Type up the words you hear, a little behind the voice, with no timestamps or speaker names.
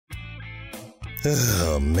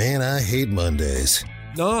Oh, man, I hate Mondays.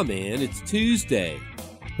 Nah, man, it's Tuesday.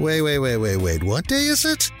 Wait. What day is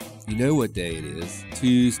it? You know what day it is.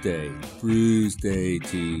 Tuesday. Brewsday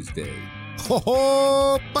Tuesday.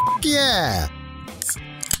 Oh, fuck yeah!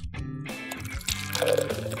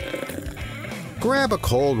 Grab a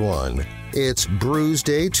cold one. It's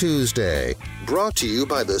Brewsday Tuesday, brought to you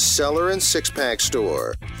by the Cellar and Six Pack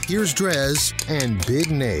Store. Here's Drez and Big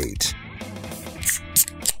Nate.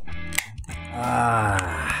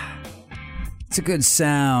 It's a good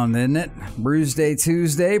sound, isn't it? Brewsday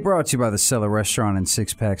Tuesday, brought to you by the Cellar Restaurant and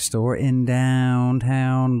Six Pack Store in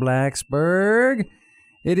downtown Blacksburg.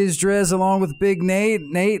 It is Drez along with Big Nate.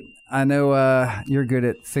 Nate, I know you're good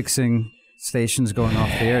at fixing stations going off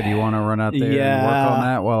the air. Do you want to run out there and work on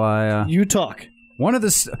that while I... You talk. One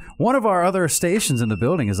of our other stations in the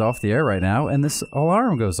building is off the air right now, and this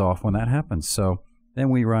alarm goes off when that happens. So then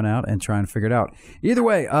we run out and try and figure it out. Either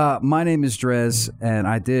way, my name is Drez, and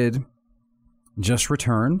I did just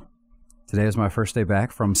return. Today is my first day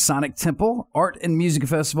back from Sonic Temple Art and Music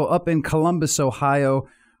Festival up in Columbus, Ohio.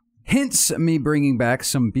 Hence me bringing back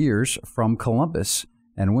some beers from Columbus.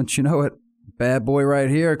 And once you know it, bad boy right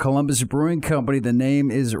here, Columbus Brewing Company. The name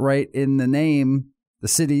is right in the name. The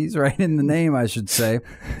city's right in the name, I should say.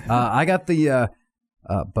 I got the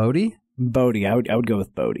Bodie. Bodie. I would go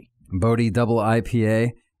with Bodie. Bodie Double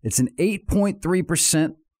IPA. It's an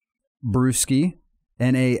 8.3% brewski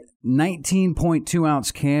and a 19.2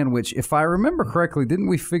 ounce can, which, if I remember correctly, didn't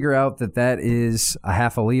we figure out that is a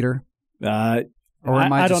half a liter? Or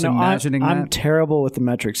am I just imagining that? I'm terrible with the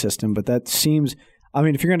metric system, but that seems... I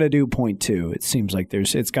mean, if you're going to do 0.2, it seems like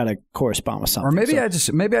it's got to correspond with something. Or maybe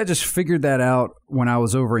I just figured that out when I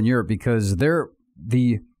was over in Europe, because they're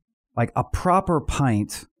like a proper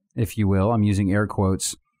pint, if you will. I'm using air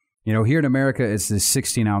quotes. You know, here in America, it's the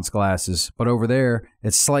 16-ounce glasses, but over there,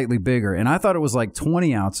 it's slightly bigger. And I thought it was like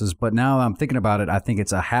 20 ounces, but now that I'm thinking about it, I think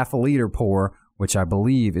it's a half a liter pour, which I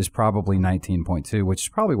believe is probably 19.2, which is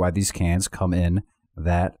probably why these cans come in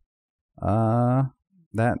that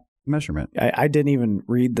measurement. I didn't even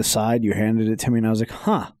read the side. You handed it to me, and I was like,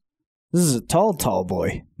 this is a tall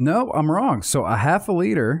boy. No, I'm wrong. So a half a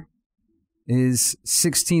liter is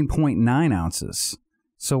 16.9 ounces.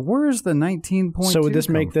 So where's the 19.2? So would this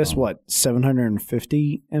make this, what,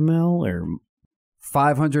 750 ml or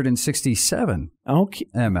 567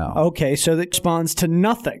 ml? Okay, so that responds to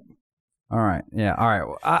nothing. All right. Yeah. All right.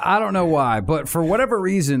 I don't know why, but for whatever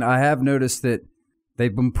reason, I have noticed that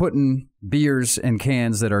they've been putting beers in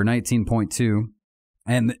cans that are 19.2,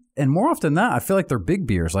 and more often than not, I feel like they're big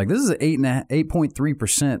beers. Like, this is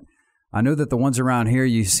 8.3%. I know that the ones around here,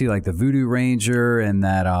 you see like the Voodoo Ranger and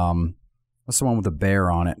that what's the one with the bear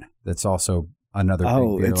on it? That's also another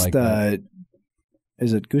big beer. It's like the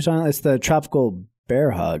is it Goose Island? It's the Tropical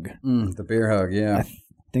Bear Hug. The Bear Hug, yeah. I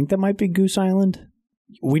think that might be Goose Island.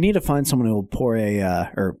 We need to find someone who will pour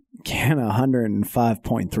a can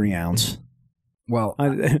 105.3 ounce. Well,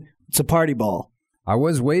 it's a party ball. I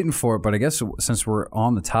was waiting for it, but I guess since we're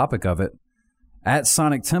on the topic of it, at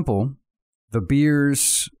Sonic Temple, the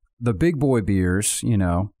beers, the big boy beers, you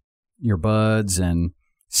know, your Buds and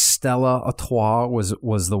Stella Artois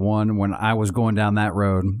was the one. When I was going down that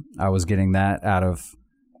road, I was getting that out of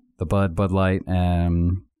the Bud Light, and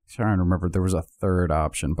I'm trying to remember, there was a third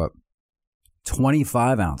option, but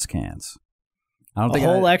 25-ounce cans. I don't think a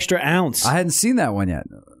whole extra ounce. I hadn't seen that one yet.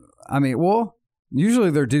 I mean, well, usually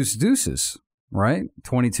they're deuces, right?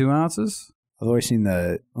 22 ounces. I've always seen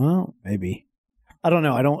maybe. I don't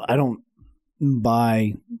know. I don't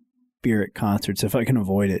buy beer at concerts if I can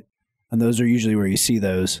avoid it. And those are usually where you see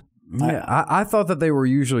those. Yeah, I thought that they were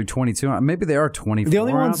usually 22. Maybe they are 24. The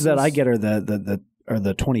only ones ounces that I get are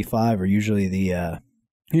the 25 are usually the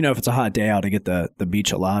if it's a hot day out, I get the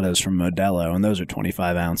Beacheladas from Modelo, and those are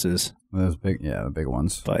 25 ounces. Those the big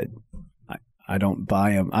ones. But I don't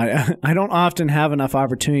buy them. I don't often have enough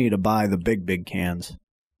opportunity to buy the big cans.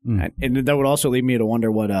 And that would also lead me to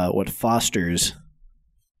wonder what Foster's,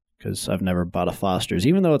 because I've never bought a Foster's,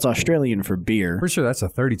 even though it's Australian for beer. Pretty sure that's a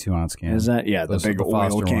 32-ounce can. Is that? Yeah, those the big are the oil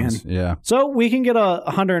Foster can. Ones. Yeah. So we can get a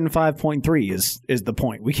 105.3 is the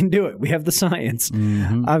point. We can do it. We have the science.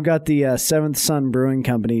 Mm-hmm. I've got the Seventh Sun Brewing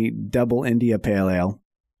Company Double India Pale Ale,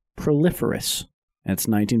 Proliferous. It's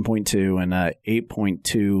 19.2 and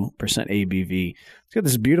 8.2% ABV. It's got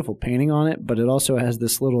this beautiful painting on it, but it also has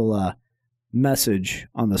this little message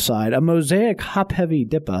on the side. A mosaic hop-heavy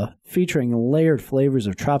dippa featuring layered flavors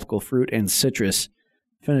of tropical fruit and citrus,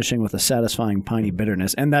 finishing with a satisfying piney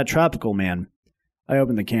bitterness. And that tropical, man, I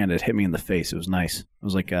opened the can, it hit me in the face. It was nice. It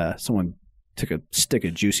was like someone took a stick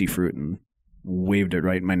of juicy fruit and waved it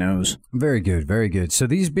right in my nose. Very good, very good. So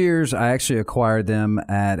these beers, I actually acquired them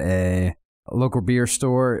at a local beer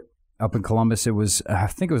store up in Columbus. I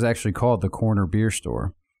think it was actually called the Corner Beer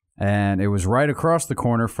Store. And it was right across the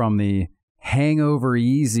corner from the Hangover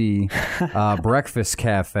Easy breakfast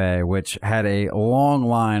cafe, which had a long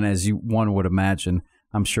line, as one would imagine.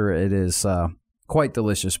 I'm sure it is quite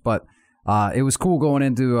delicious. But it was cool going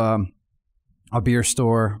into a beer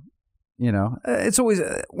store. You know, it's always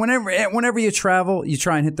whenever you travel, you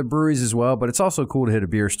try and hit the breweries as well. But it's also cool to hit a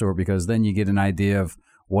beer store because then you get an idea of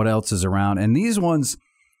what else is around. And these ones,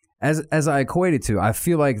 as I equated to, I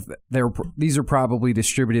feel like these are probably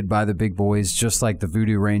distributed by the big boys, just like the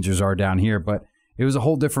Voodoo Rangers are down here. But it was a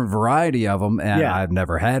whole different variety of them, and I've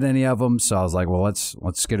never had any of them. So I was like, well,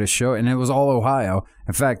 let's get a show. And it was all Ohio.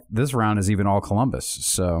 In fact, this round is even all Columbus.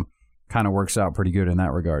 So kind of works out pretty good in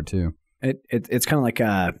that regard too. It's kind of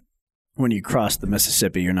like when you cross the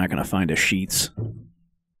Mississippi, you're not going to find a Sheetz.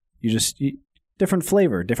 Different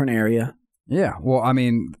flavor, different area. Yeah, well, I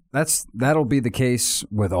mean, that'll be the case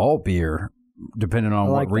with all beer, depending on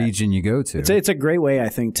what region you go to. It's a great way, I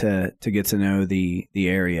think, to get to know the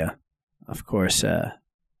area. Of course,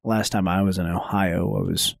 last time I was in Ohio, I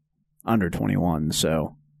was under 21,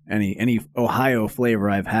 so any Ohio flavor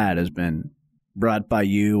I've had has been brought by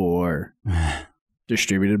you or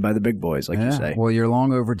distributed by the big boys, like you say. Well, you're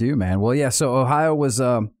long overdue, man. Well, yeah, so Ohio was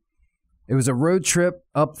it was a road trip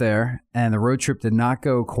up there, and the road trip did not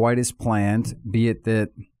go quite as planned, be it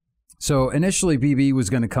that... So initially, BB was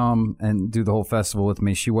going to come and do the whole festival with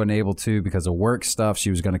me. She wasn't able to because of work stuff.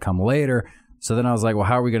 She was going to come later. So then I was like, well,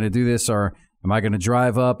 how are we going to do this? Or am I going to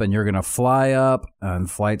drive up and you're going to fly up? And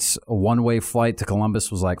a one-way flight to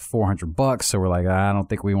Columbus was like $400. So we're like, I don't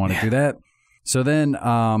think we want to do that. So then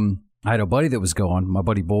I had a buddy that was going, my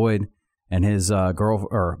buddy Boyd, and his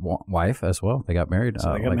wife as well. They got married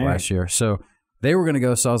last year. So they were going to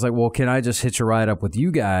go. So I was like, well, can I just hitch a ride up with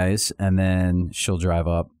you guys? And then she'll drive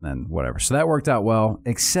up and whatever. So that worked out well,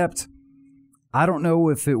 except I don't know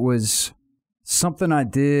if it was something I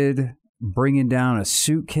did bringing down a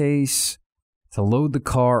suitcase to load the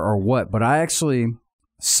car or what. But I actually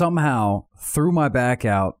somehow threw my back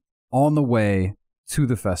out on the way to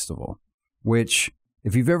the festival, which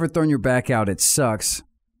if you've ever thrown your back out, it sucks.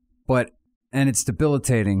 And it's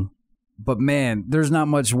debilitating, but man, there's not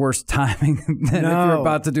much worse timing than if you're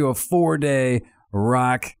about to do a 4-day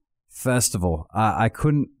rock festival. I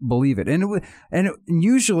couldn't believe it. And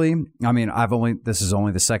usually, I mean, this is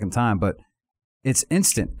only the second time, but it's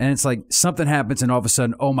instant. And it's like something happens and all of a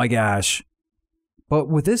sudden, oh my gosh. But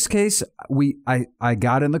with this case, I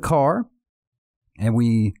got in the car and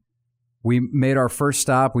we made our first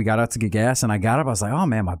stop. We got out to get gas and I got up. I was like, oh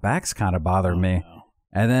man, my back's kind of bothering me. No.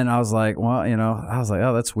 And then I was like, well,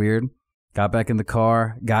 oh, that's weird. Got back in the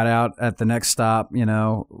car, got out at the next stop.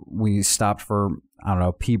 We stopped for, I don't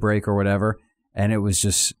know, pee break or whatever. And it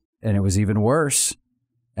was even worse.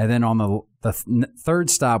 And then on the third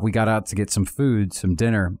stop, we got out to get some food, some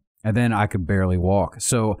dinner. And then I could barely walk.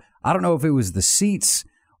 So I don't know if it was the seats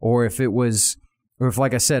or if,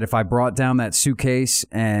 like I said, if I brought down that suitcase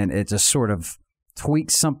and it just sort of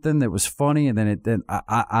tweaked something that was funny. And then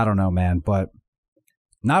I don't know, man, but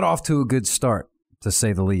not off to a good start, to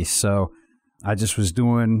say the least. So I just was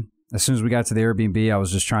doing, as soon as we got to the Airbnb, I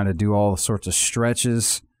was just trying to do all sorts of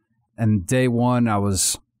stretches. And day one, I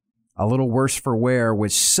was a little worse for wear,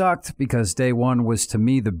 which sucked because day one was, to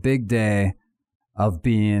me, the big day of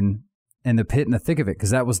being in the pit in the thick of it,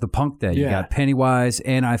 because that was the punk day. You got Pennywise,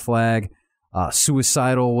 Anti-Flag,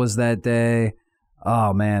 Suicidal was that day.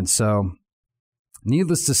 Oh, man. So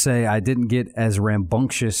needless to say, I didn't get as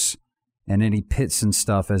rambunctious and any pits and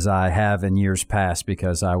stuff as I have in years past,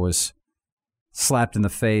 because I was slapped in the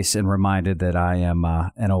face and reminded that I am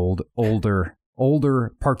an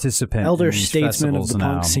older participant, elder statesman of the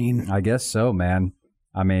punk scene. I guess so, man.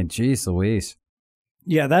 I mean, geez Louise.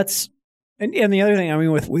 Yeah, that's and the other thing. I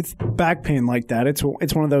mean, with back pain like that, it's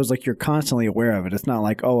one of those, like, you're constantly aware of it. It's not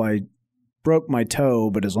like, oh, I broke my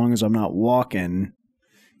toe, but as long as I'm not walking.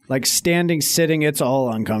 Like standing, sitting, it's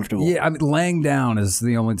all uncomfortable. Yeah, I mean, laying down is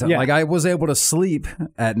the only time. Yeah. Like, I was able to sleep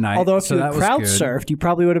at night. Although if you crowd surfed, you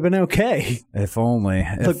probably would have been okay. If only.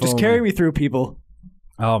 Look, just carry me through, people.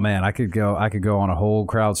 Oh man, I could go on a whole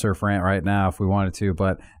crowd surf rant right now if we wanted to,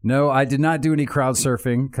 but no, I did not do any crowd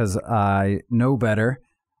surfing because I know better.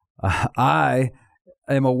 I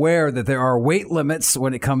am aware that there are weight limits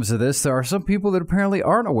when it comes to this. There are some people that apparently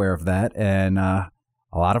aren't aware of that, and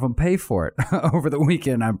a lot of them pay for it over the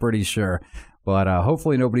weekend, I'm pretty sure. But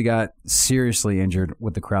hopefully nobody got seriously injured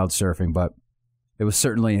with the crowd surfing. But it was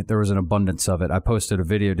certainly, there was an abundance of it. I posted a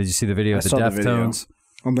video. Did you see the video of the Deftones?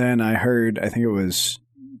 And then I think it was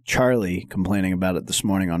Charlie complaining about it this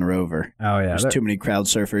morning on Rover. Oh, yeah. There's too many crowd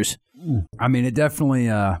surfers. I mean, it definitely,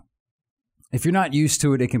 if you're not used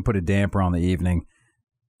to it, it can put a damper on the evening.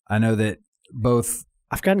 I know that both...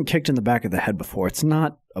 I've gotten kicked in the back of the head before. It's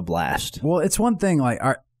not a blast. Well, it's one thing,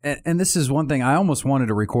 and this is one thing, I almost wanted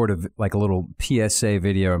to record a little PSA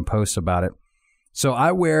video and post about it. So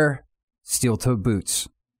I wear steel-toed boots.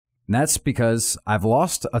 And that's because I've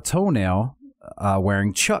lost a toenail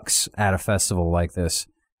wearing Chucks at a festival like this.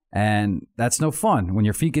 And that's no fun. When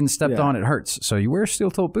your feet getting stepped on, it hurts. So you wear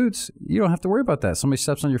steel-toed boots, you don't have to worry about that. Somebody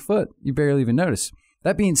steps on your foot, you barely even notice.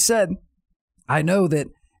 That being said, I know that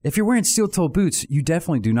if you're wearing steel-toed boots, you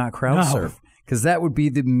definitely do not crowd surf, because that would be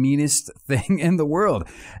the meanest thing in the world.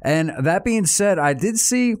 And that being said, I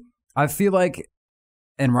feel like,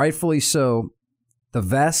 and rightfully so,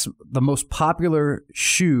 the most popular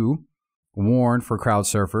shoe worn for crowd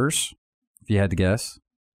surfers, if you had to guess.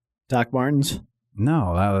 Doc Martens?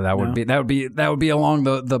 No, that would be along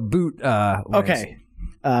the boot. Okay,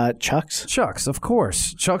 Chucks. Chucks, of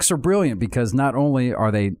course. Chucks are brilliant because not only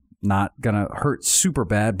are they not gonna hurt super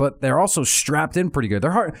bad, but they're also strapped in pretty good.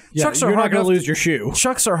 They're hard. Yeah, Chucks are you're hard not gonna enough lose your shoe.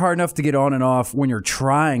 Chucks are hard enough to get on and off when you're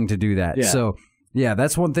trying to do that. Yeah. So yeah,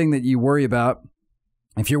 that's one thing that you worry about.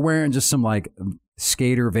 If you're wearing just some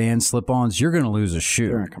skater Van slip-ons, you're gonna lose a shoe.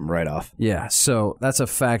 They're gonna come right off. Yeah, so that's a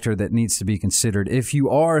factor that needs to be considered if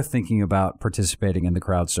you are thinking about participating in the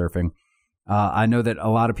crowd surfing. I know that a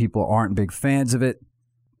lot of people aren't big fans of it.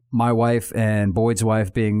 My wife and Boyd's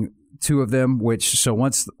wife being two of them, so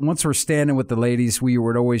once we're standing with the ladies, we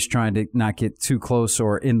were always trying to not get too close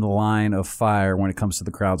or in the line of fire when it comes to the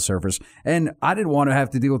crowd surfers. And I didn't want to have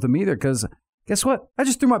to deal with them either because guess what? I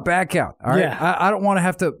just threw my back out. All right. Yeah. I don't want to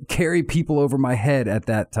have to carry people over my head at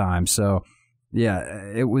that time. So,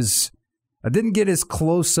 yeah, I didn't get as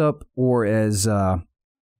close up or as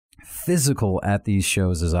physical at these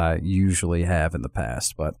shows as I usually have in the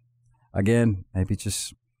past. But again, maybe it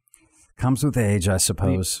just comes with age, I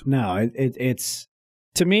suppose. No, it's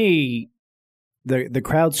to me, the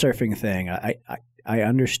crowd surfing thing, I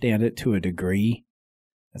understand it to a degree.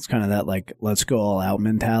 It's kind of that let's go all out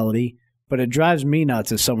mentality. But it drives me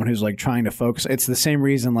nuts as someone who's trying to focus. It's the same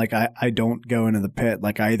reason I don't go into the pit.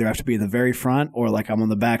 I either have to be in the very front or I'm on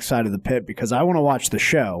the back side of the pit because I want to watch the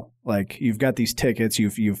show. You've got these tickets,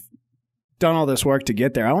 you've done all this work to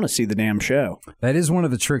get there. I want to see the damn show. That is one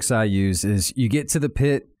of the tricks I use is you get to the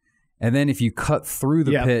pit and then if you cut through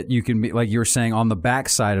the pit, you can be, like you were saying, on the back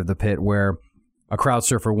side of the pit where a crowd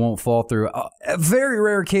surfer won't fall through. A very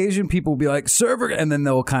rare occasion, people will be like, server, and then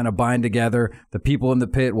they'll kind of bind together. The people in the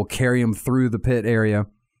pit will carry them through the pit area.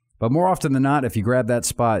 But more often than not, if you grab that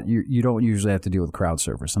spot, you don't usually have to deal with crowd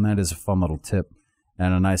surfers. And that is a fun little tip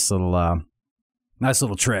and a nice little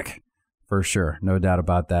trick for sure. No doubt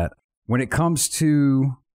about that. When it comes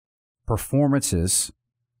to performances,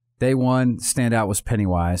 day one standout was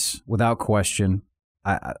Pennywise, without question.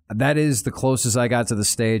 That is the closest I got to the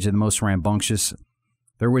stage and the most rambunctious.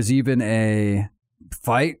 There was even a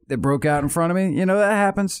fight that broke out in front of me. That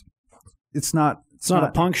happens. It's not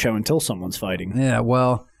a punk show until someone's fighting. Yeah,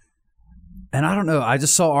 well, and I don't know. I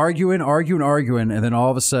just saw arguing, and then all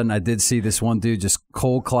of a sudden I did see this one dude just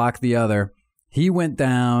cold clock the other. He went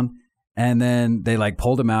down, and then they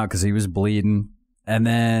pulled him out because he was bleeding, and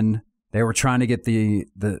then they were trying to get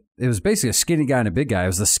it was basically a skinny guy and a big guy. It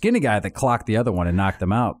was the skinny guy that clocked the other one and knocked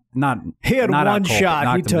him out. He had one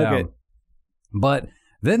shot. He took it. But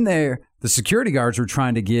then the security guards were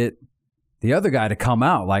trying to get the other guy to come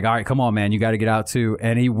out. All right, come on, man, you got to get out too.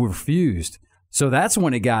 And he refused. So that's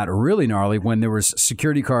when it got really gnarly, when there was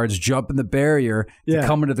security guards jumping the barrier to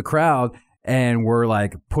come into the crowd and were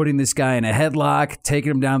putting this guy in a headlock,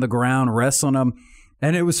 taking him down the ground, wrestling him.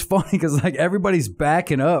 And it was funny because everybody's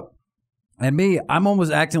backing up. And me, I'm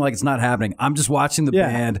almost acting like it's not happening. I'm just watching the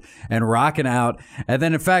band and rocking out. And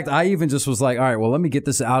then, in fact, I even just was like, all right, well, let me get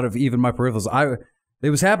this out of even my peripherals. It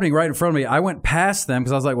was happening right in front of me. I went past them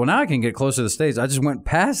because I was like, well, now I can get closer to the stage. I just went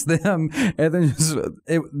past them and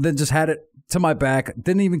then just had it to my back.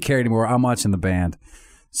 Didn't even care anymore. I'm watching the band.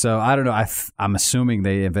 So, I don't know. I'm assuming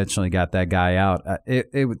they eventually got that guy out.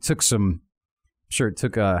 It took some... Sure, it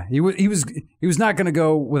took... He was not going to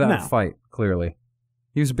go without a fight, clearly.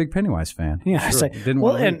 He was a big Pennywise fan. Yeah, sure.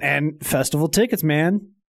 And festival tickets, man,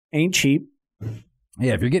 ain't cheap.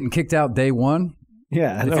 Yeah, if you're getting kicked out day one,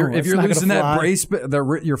 yeah, if you're losing that brace,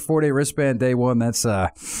 your 4-day wristband day one, that's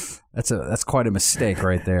quite a mistake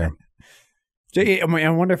right there. I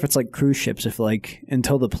wonder if it's like cruise ships, if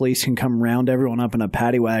until the police can come round everyone up in a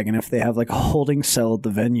paddy wagon, if they have a holding cell at the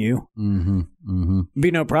venue,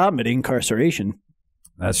 be no problem at incarceration.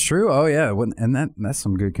 That's true. Oh, yeah. And that's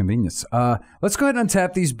some good convenience. Let's go ahead and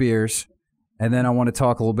untap these beers, and then I want to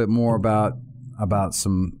talk a little bit more about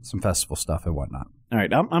some festival stuff and whatnot. All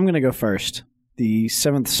right, I'm going to go first. The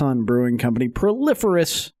Seventh Son Brewing Company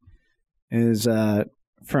Proliferous is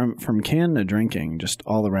from can to drinking, just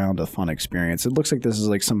all around a fun experience. It looks like this is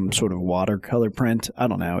like some sort of watercolor print. I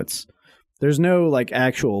don't know. There's no like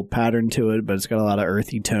actual pattern to it, but it's got a lot of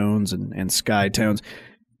earthy tones and sky tones.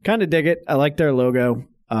 Kind of dig it. I like their logo.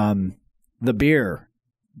 The beer,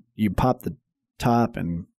 you pop the top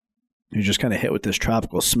and you just kind of hit with this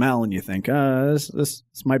tropical smell, and you think, this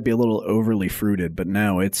might be a little overly fruited, but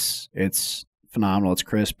no, it's phenomenal. It's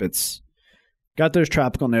crisp. It's got those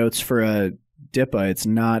tropical notes for a DIPA. It's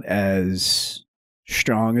not as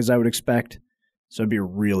strong as I would expect, so it'd be a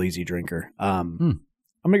real easy drinker. I'm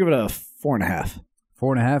gonna give it a 4.5.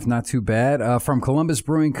 4.5, not too bad. From Columbus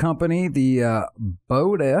Brewing Company, the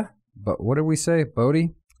Bodie. But what did we say?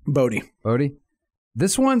 Bodie.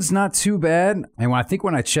 This one's not too bad. And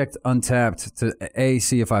when I checked Untapped to A,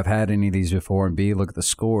 see if I've had any of these before, and B, look at the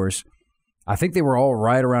scores, I think they were all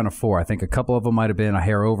right around a 4. I think a couple of them might have been a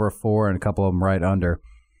hair over a 4 and a couple of them right under.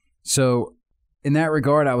 So in that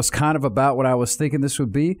regard, I was kind of about what I was thinking this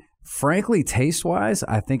would be. Frankly, taste-wise,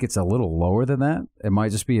 I think it's a little lower than that. It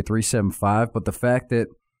might just be a 3.75, but the fact that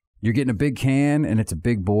you're getting a big can and it's a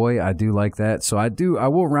big boy, I do like that. So I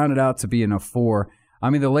will round it out to being a 4. I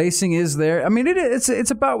mean, the lacing is there. I mean,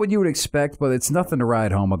 it's about what you would expect, but it's nothing to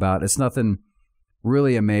ride home about. It's nothing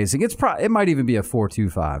really amazing. It might even be a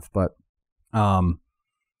 4.25, but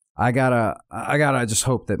I gotta just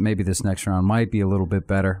hope that maybe this next round might be a little bit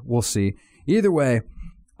better. We'll see. Either way,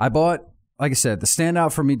 I bought. Like I said, the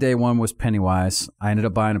standout for me day one was Pennywise. I ended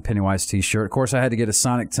up buying a Pennywise T-shirt. Of course, I had to get a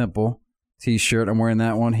Sonic Temple T-shirt. I'm wearing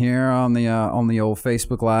that one here on the old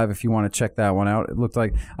Facebook Live. If you want to check that one out, it looked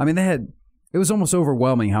like. I mean, it was almost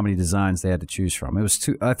overwhelming how many designs they had to choose from. It was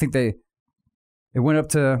two. I think it went up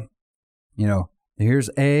to, here's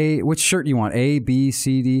A. Which shirt do you want? A, B,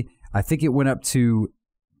 C, D. I think it went up to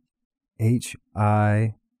H,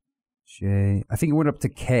 I, J. I think it went up to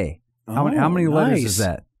K. How many letters is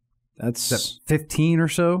that? That's 15 or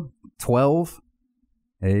so? 12?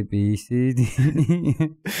 A, B, C, D.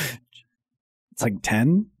 It's like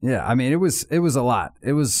 10? Yeah, I mean, it was a lot.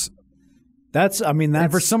 That's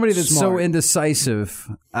and for somebody that's smart. so indecisive,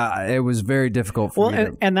 it was very difficult for me.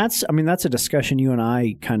 And that's a discussion you and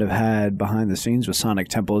I kind of had behind the scenes with Sonic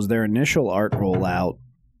Temple. Is their initial art rollout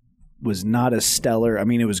was not as stellar. I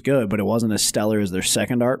mean, it was good, but it wasn't as stellar as their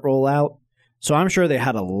second art rollout. So I'm sure they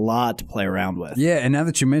had a lot to play around with. Yeah, and now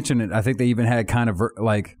that you mention it, I think they even had kind of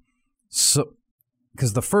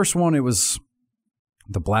because the first one, it was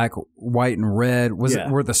the black, white, and red.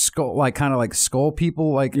 Were the skull, like kind of like skull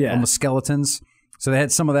people, almost skeletons. So they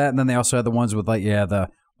had some of that, and then they also had the ones with like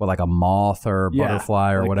a moth or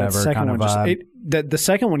butterfly or whatever kind of vibe. The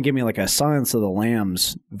second one gave me like a Silence of the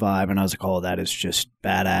Lambs vibe, and I was like, oh, that is just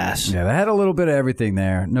badass. Yeah, they had a little bit of everything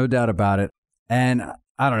there, no doubt about it. And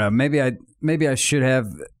I don't know, maybe I should have.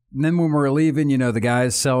 And then when we were leaving, the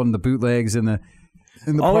guys selling the bootlegs in the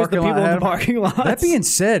Always parking the people lot. in the parking lot. That being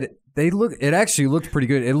said, it actually looked pretty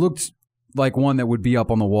good. It looked like one that would be up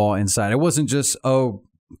on the wall inside. It wasn't just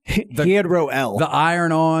he had row L. The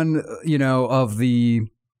iron on, of the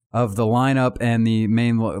lineup and the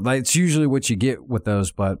main. Like, it's usually what you get with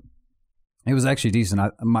those, but it was actually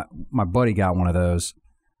decent. My buddy got one of those,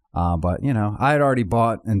 but I had already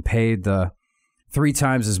bought and paid the 3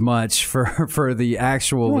 times as much for the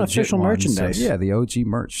actual legit official merchandise. So, yeah, the OG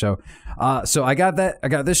merch. So I got that. I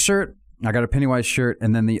got this shirt. I got a Pennywise shirt,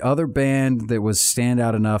 and then the other band that was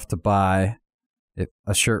standout enough to buy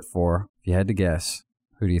a shirt for. If you had to guess,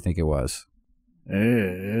 who do you think it was? I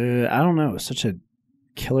don't know. It was such a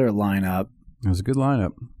killer lineup. It was a good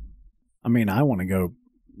lineup. I mean, I want to go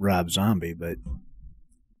Rob Zombie, but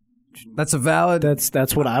that's a valid.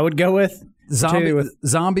 That's what I would go with.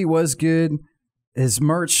 Zombie was good. His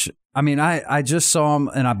merch, I mean, I just saw him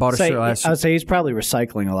and I bought a shirt last year. I would say he's probably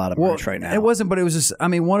recycling a lot of merch right now. It wasn't, but it was just, I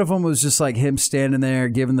mean, one of them was just like him standing there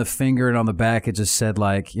giving the finger, and on the back it just said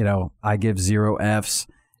like, I give 0 Fs.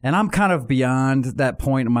 And I'm kind of beyond that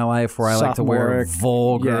point in my life where I like to wear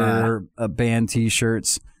vulgar band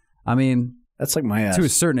T-shirts. I mean, that's like my to a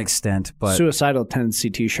certain extent, but Suicidal Tendency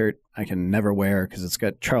T-shirt I can never wear because it's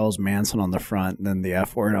got Charles Manson on the front and then the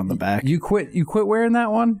F word on the back. You quit wearing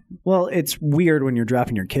that one? Well, it's weird when you're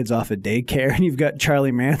dropping your kids off at daycare and you've got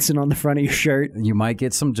Charlie Manson on the front of your shirt. You might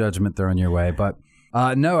get some judgment thrown your way, but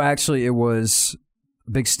no, actually, it was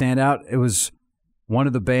a big standout. It was one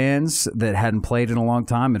of the bands that hadn't played in a long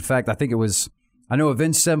time. In fact, I know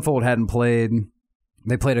Avenged Sevenfold hadn't played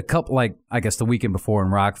They played a couple, the weekend before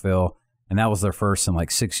in Rockville, and that was their first in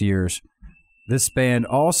 6 years. This band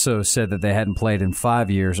also said that they hadn't played in 5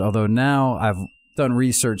 years, although now I've done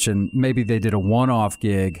research and maybe they did a one-off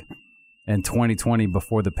gig in 2020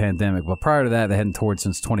 before the pandemic. But prior to that, they hadn't toured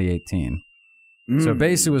since 2018. So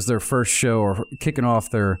basically it was their first show or kicking off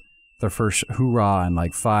their first hoorah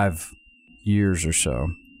in 5 years or so.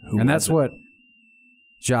 And that's what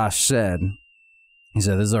Josh said. He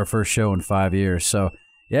said, this is our first show in 5 years. So,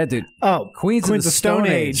 yeah, dude. Oh, Queens of the Stone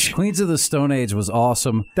Age. Queens of the Stone Age was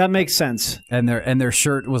awesome. That makes sense. And their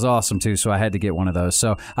shirt was awesome, too, so I had to get one of those.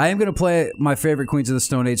 So I am going to play my favorite Queens of the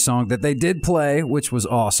Stone Age song that they did play, which was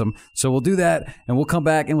awesome. So we'll do that, and we'll come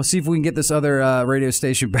back, and we'll see if we can get this other radio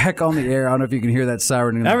station back on the air. I don't know if you can hear that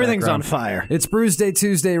siren in the Everything's background. on fire. It's Brewsday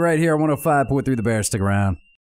Tuesday right here on 105.3 The Bear. Stick around.